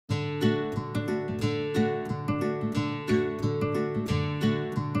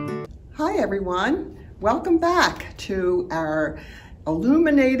Hi everyone, welcome back to our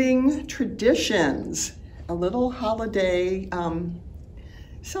Illuminating Traditions, a little holiday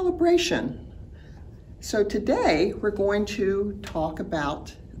celebration. So today we're going to talk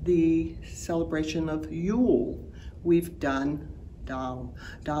about the celebration of Yule. We've done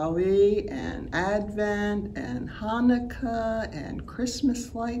Dali and Advent and Hanukkah and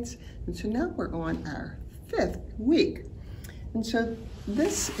Christmas lights, and so now we're on our 5th week. And so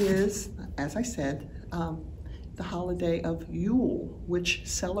this is, as I said, the holiday of Yule, which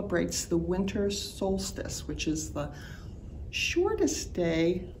celebrates the winter solstice, which is the shortest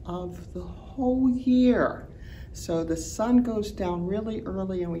day of the whole year. So the sun goes down really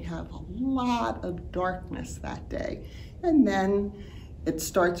early and we have a lot of darkness that day. And then it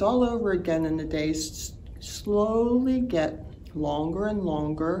starts all over again and the days slowly get longer and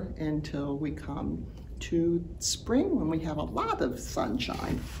longer until we come to spring when we have a lot of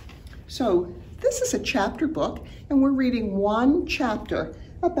sunshine. So this is a chapter book and we're reading one chapter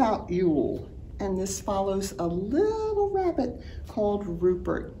about Yule, and this follows a little rabbit called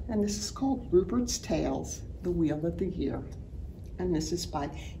Rupert, and this is called Rupert's Tales, the Wheel of the Year, and this is by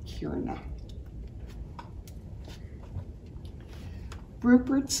Kyrja.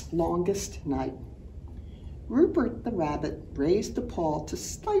 Rupert's Longest Night. Rupert the rabbit raised a paw to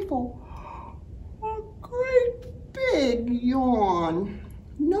stifle a great big yawn,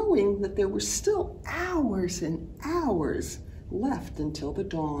 knowing that there were still hours and hours left until the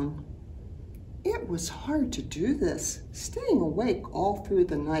dawn. It was hard to do this, staying awake all through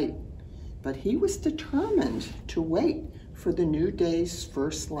the night, but he was determined to wait for the new day's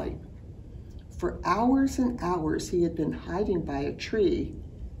first light. For hours and hours he had been hiding by a tree,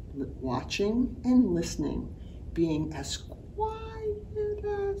 watching and listening, being as quiet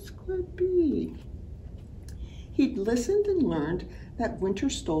as could be. He'd listened and learned that winter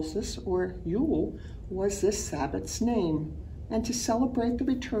solstice, or Yule, was this Sabbath's name, and to celebrate the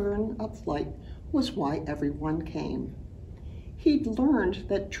return of light was why everyone came. He'd learned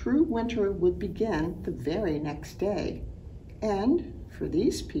that true winter would begin the very next day, and for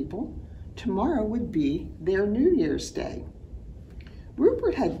these people, tomorrow would be their New Year's Day.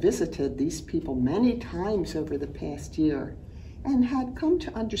 Rupert had visited these people many times over the past year, and had come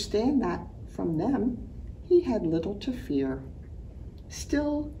to understand that from them, he had little to fear.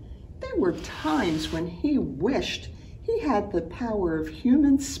 Still, there were times when he wished he had the power of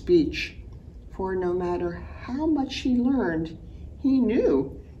human speech, for no matter how much he learned, he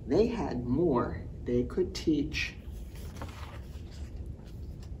knew they had more they could teach.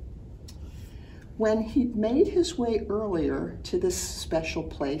 When he'd made his way earlier to this special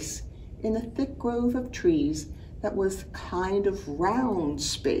place in a thick grove of trees that was kind of round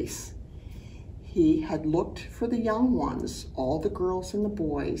space, he had looked for the young ones, all the girls and the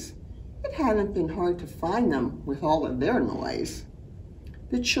boys. It hadn't been hard to find them with all of their noise.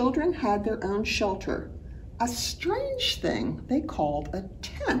 The children had their own shelter, a strange thing they called a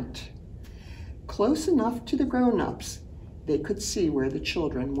tent. Close enough to the grown-ups, they could see where the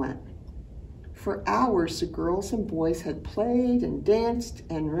children went. For hours, the girls and boys had played and danced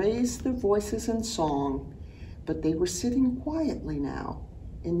and raised their voices in song, but they were sitting quietly now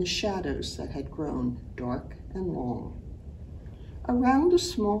in the shadows that had grown dark and long. Around a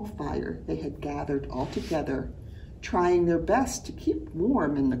small fire, they had gathered all together, trying their best to keep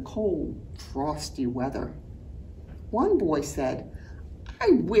warm in the cold, frosty weather. One boy said, "I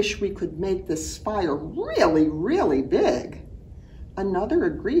wish we could make this fire really, really big." Another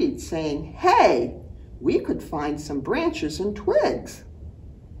agreed, saying, "Hey, we could find some branches and twigs."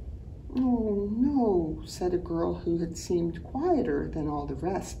 "Oh, no," said a girl who had seemed quieter than all the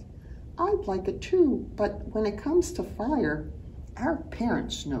rest. "I'd like it too, but when it comes to fire, our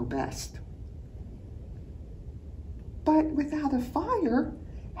parents know best." "But without a fire,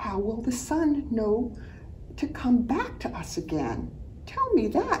 how will the sun know to come back to us again? Tell me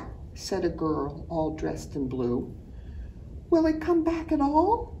that," said a girl all dressed in blue. "Will it come back at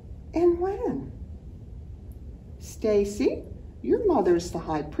all? And when?" "Stacy, your mother's the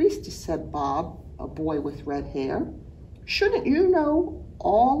high priestess," said Bob, a boy with red hair. "Shouldn't you know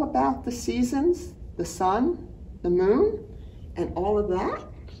all about the seasons, the sun, the moon, and all of that?"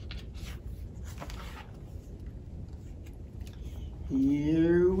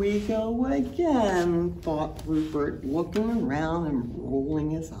 "Here we go again," thought Rupert, looking around and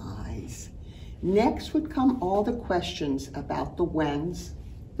rolling his eyes. Next would come all the questions about the whens,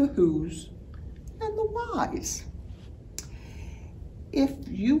 the whos, and the whys. "If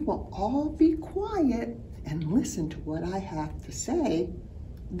you will all be quiet and listen to what I have to say,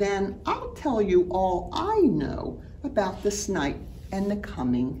 then I'll tell you all I know about this night and the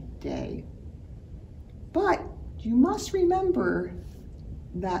coming day. But you must remember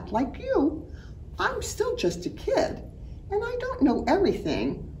that, like you, I'm still just a kid, and I don't know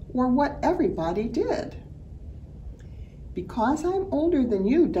everything or what everybody did. Because I'm older than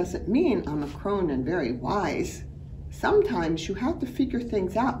you doesn't mean I'm a crone and very wise. Sometimes you have to figure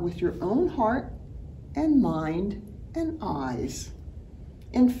things out with your own heart and mind and eyes.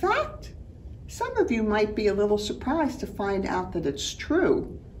 In fact, some of you might be a little surprised to find out that it's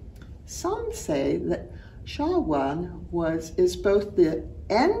true. Some say that Shawan is both the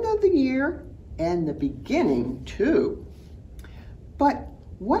end of the year and the beginning too. But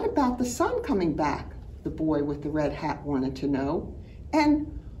what about the sun coming back? The boy with the red hat wanted to know.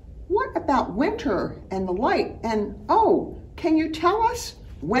 And what about winter and the light? And oh, can you tell us,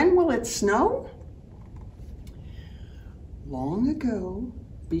 when will it snow? Long ago,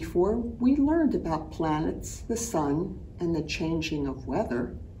 before we learned about planets, the sun, and the changing of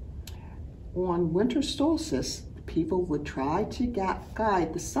weather, on winter solstice, people would try to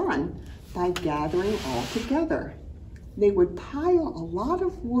guide the sun by gathering all together. They would pile a lot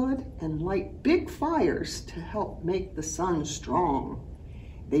of wood and light big fires to help make the sun strong.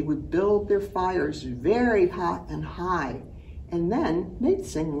 They would build their fires very hot and high, and then they'd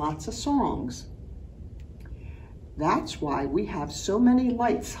sing lots of songs. That's why we have so many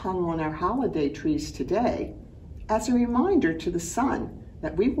lights hung on our holiday trees today, as a reminder to the sun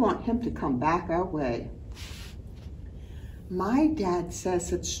that we want him to come back our way. My dad says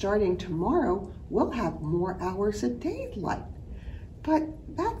that starting tomorrow, we'll have more hours of daylight. But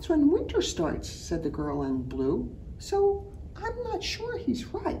that's when winter starts, said the girl in blue. So I'm not sure he's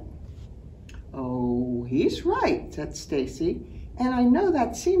right. Oh, he's right, said Stacy. And I know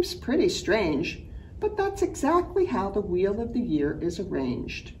that seems pretty strange, but that's exactly how the wheel of the year is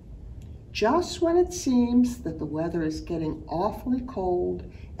arranged. Just when it seems that the weather is getting awfully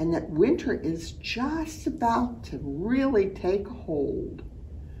cold and that winter is just about to really take hold,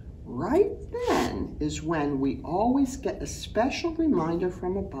 right then is when we always get a special reminder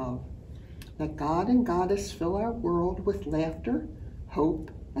from above that God and Goddess fill our world with laughter,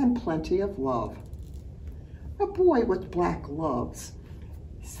 hope, and plenty of love. A boy with black gloves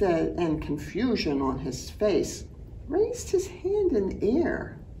said, and confusion on his face, raised his hand in the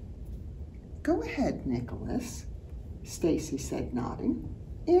air. Go ahead, Nicholas, Stacy said, nodding.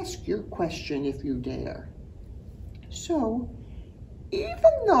 Ask your question if you dare. So,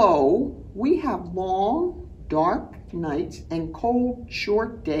 even though we have long, dark nights and cold,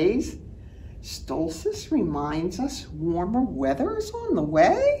 short days, solstice reminds us warmer weather is on the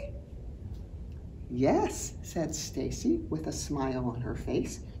way? Yes, said Stacy with a smile on her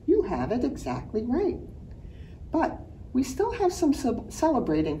face. You have it exactly right. But we still have some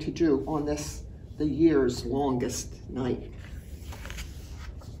celebrating to do on the year's longest night.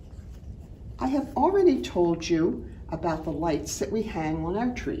 I have already told you about the lights that we hang on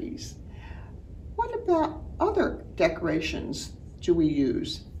our trees. What about other decorations do we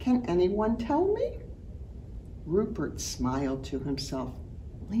use? Can anyone tell me? Rupert smiled to himself,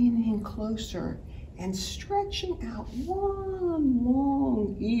 leaning closer and stretching out one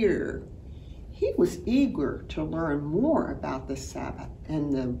long ear. He was eager to learn more about the Sabbath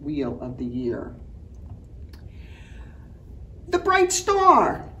and the wheel of the year. The bright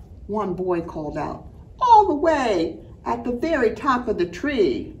star, one boy called out, all the way at the very top of the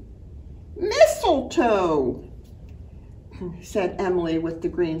tree. Mistletoe, said Emily with the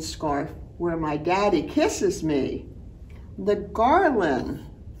green scarf, where my daddy kisses me. The garland.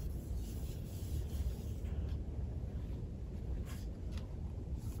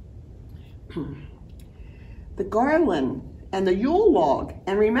 The garland and the Yule log,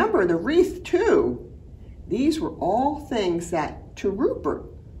 and remember the wreath too. These were all things that, to Rupert,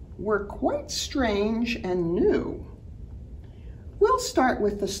 were quite strange and new. We'll start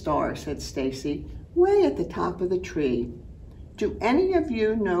with the star, said Stacy, way at the top of the tree. Do any of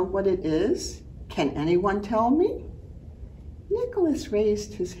you know what it is? Can anyone tell me? Nicholas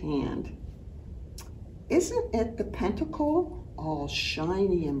raised his hand. Isn't it the pentacle, all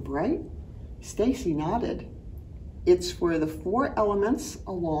shiny and bright? Stacy nodded. It's for the 4 elements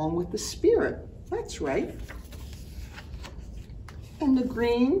along with the spirit. That's right. And the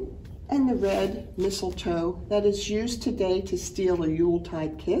green and the red mistletoe that is used today to steal a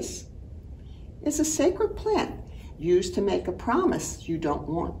Yuletide kiss is a sacred plant used to make a promise you don't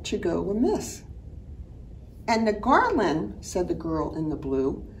want to go amiss. And the garland, said the girl in the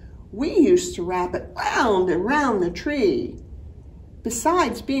blue, we used to wrap it round and round the tree.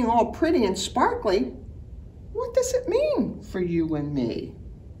 Besides being all pretty and sparkly, what does it mean for you and me?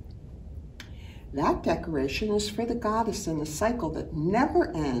 That decoration is for the goddess in a cycle that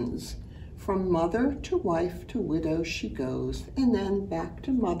never ends. From mother to wife to widow she goes, and then back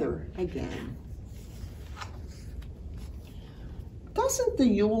to mother again. Doesn't the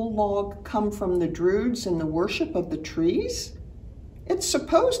Yule log come from the Druids and the worship of the trees? It's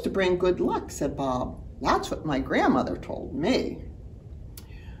supposed to bring good luck, said Bob. That's what my grandmother told me.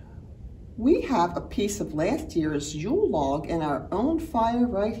 We have a piece of last year's Yule log in our own fire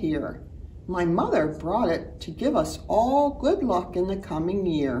right here. My mother brought it to give us all good luck in the coming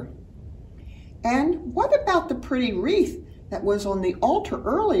year. And what about the pretty wreath that was on the altar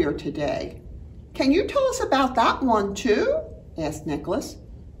earlier today? Can you tell us about that one too? Asked Nicholas.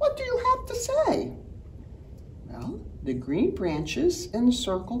 What do you have to say? Well, the green branches in the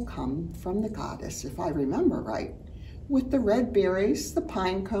circle come from the goddess, if I remember right, with the red berries, the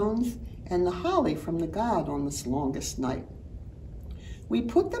pine cones, and the holly from the god on this longest night. We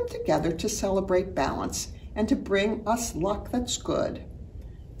put them together to celebrate balance and to bring us luck that's good.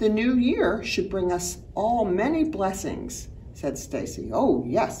 The new year should bring us all many blessings, said Stacy. Oh,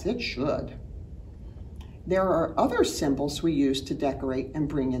 yes, it should. There are other symbols we use to decorate and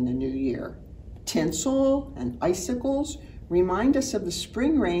bring in the new year. Tinsel and icicles remind us of the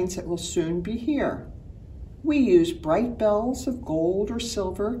spring rains that will soon be here. We use bright bells of gold or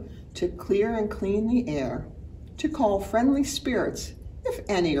silver to clear and clean the air, to call friendly spirits, if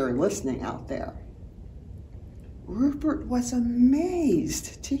any are listening out there. Rupert was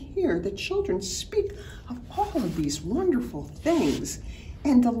amazed to hear the children speak of all of these wonderful things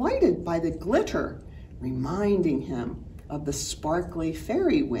and delighted by the glitter, reminding him of the sparkly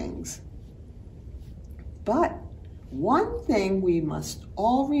fairy wings. But one thing we must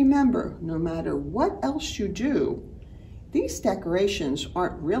all remember, no matter what else you do, these decorations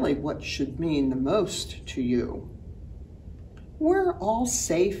aren't really what should mean the most to you. We're all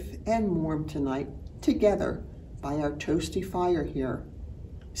safe and warm tonight, together by our toasty fire here.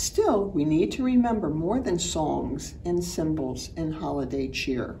 Still, we need to remember more than songs and symbols and holiday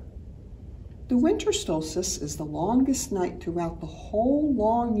cheer. The winter solstice is the longest night throughout the whole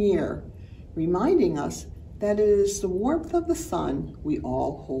long year, reminding us that it is the warmth of the sun we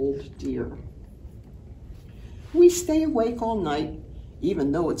all hold dear. We stay awake all night,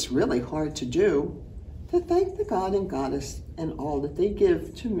 even though it's really hard to do, to thank the god and goddess and all that they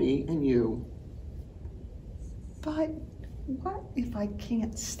give to me and you. But what if I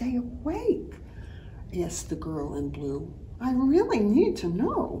can't stay awake? Asked the girl in blue. I really need to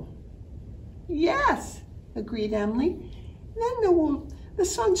know. Yes, agreed Emily. Then will the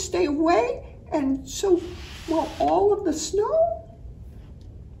sun stay away, and so will all of the snow?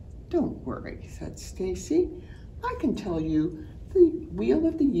 Don't worry, said Stacy. I can tell you the wheel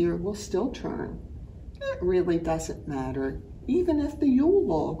of the year will still turn. It really doesn't matter, even if the Yule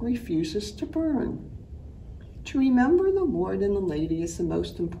log refuses to burn. To remember the Lord and the Lady is the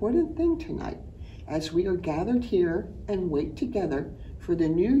most important thing tonight, as we are gathered here and wait together for the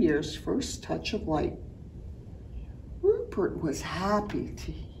New Year's first touch of light. Rupert was happy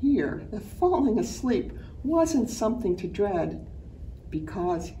to hear that falling asleep wasn't something to dread,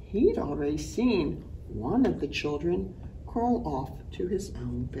 because he'd already seen one of the children crawl off to his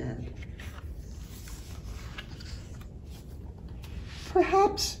own bed.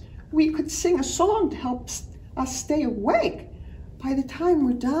 Perhaps we could sing a song to help us stay awake by the time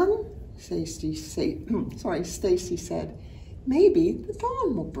we're done, Stacy said. Maybe the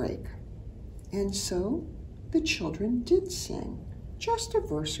dawn will break. And so the children did sing, just a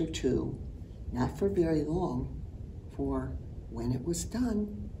verse or two, not for very long, for when it was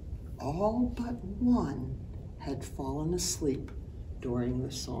done, all but one had fallen asleep during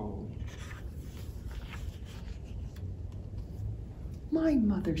the song. My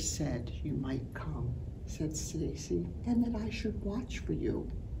mother said you might come, said Stacy, and that I should watch for you.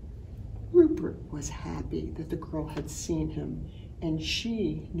 Rupert was happy that the girl had seen him, and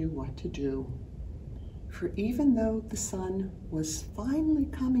she knew what to do. For even though the sun was finally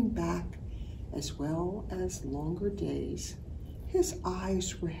coming back, as well as longer days, his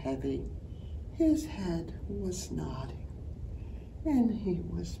eyes were heavy, his head was nodding, and he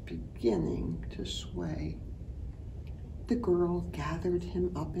was beginning to sway. The girl gathered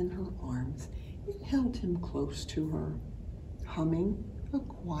him up in her arms and held him close to her, humming a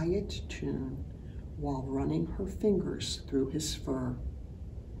quiet tune while running her fingers through his fur.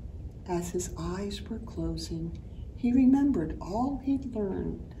 As his eyes were closing, he remembered all he'd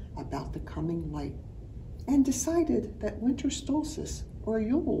learned about the coming light and decided that winter solstice, or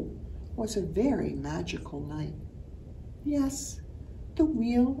Yule, was a very magical night. Yes, the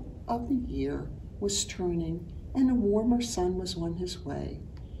wheel of the year was turning and a warmer sun was on his way,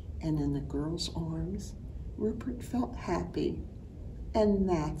 and in the girl's arms, Rupert felt happy, and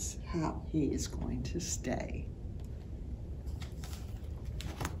that's how he is going to stay.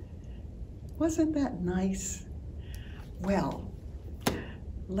 Wasn't that nice? Well,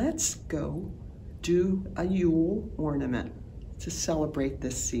 let's go do a Yule ornament to celebrate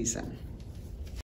this season.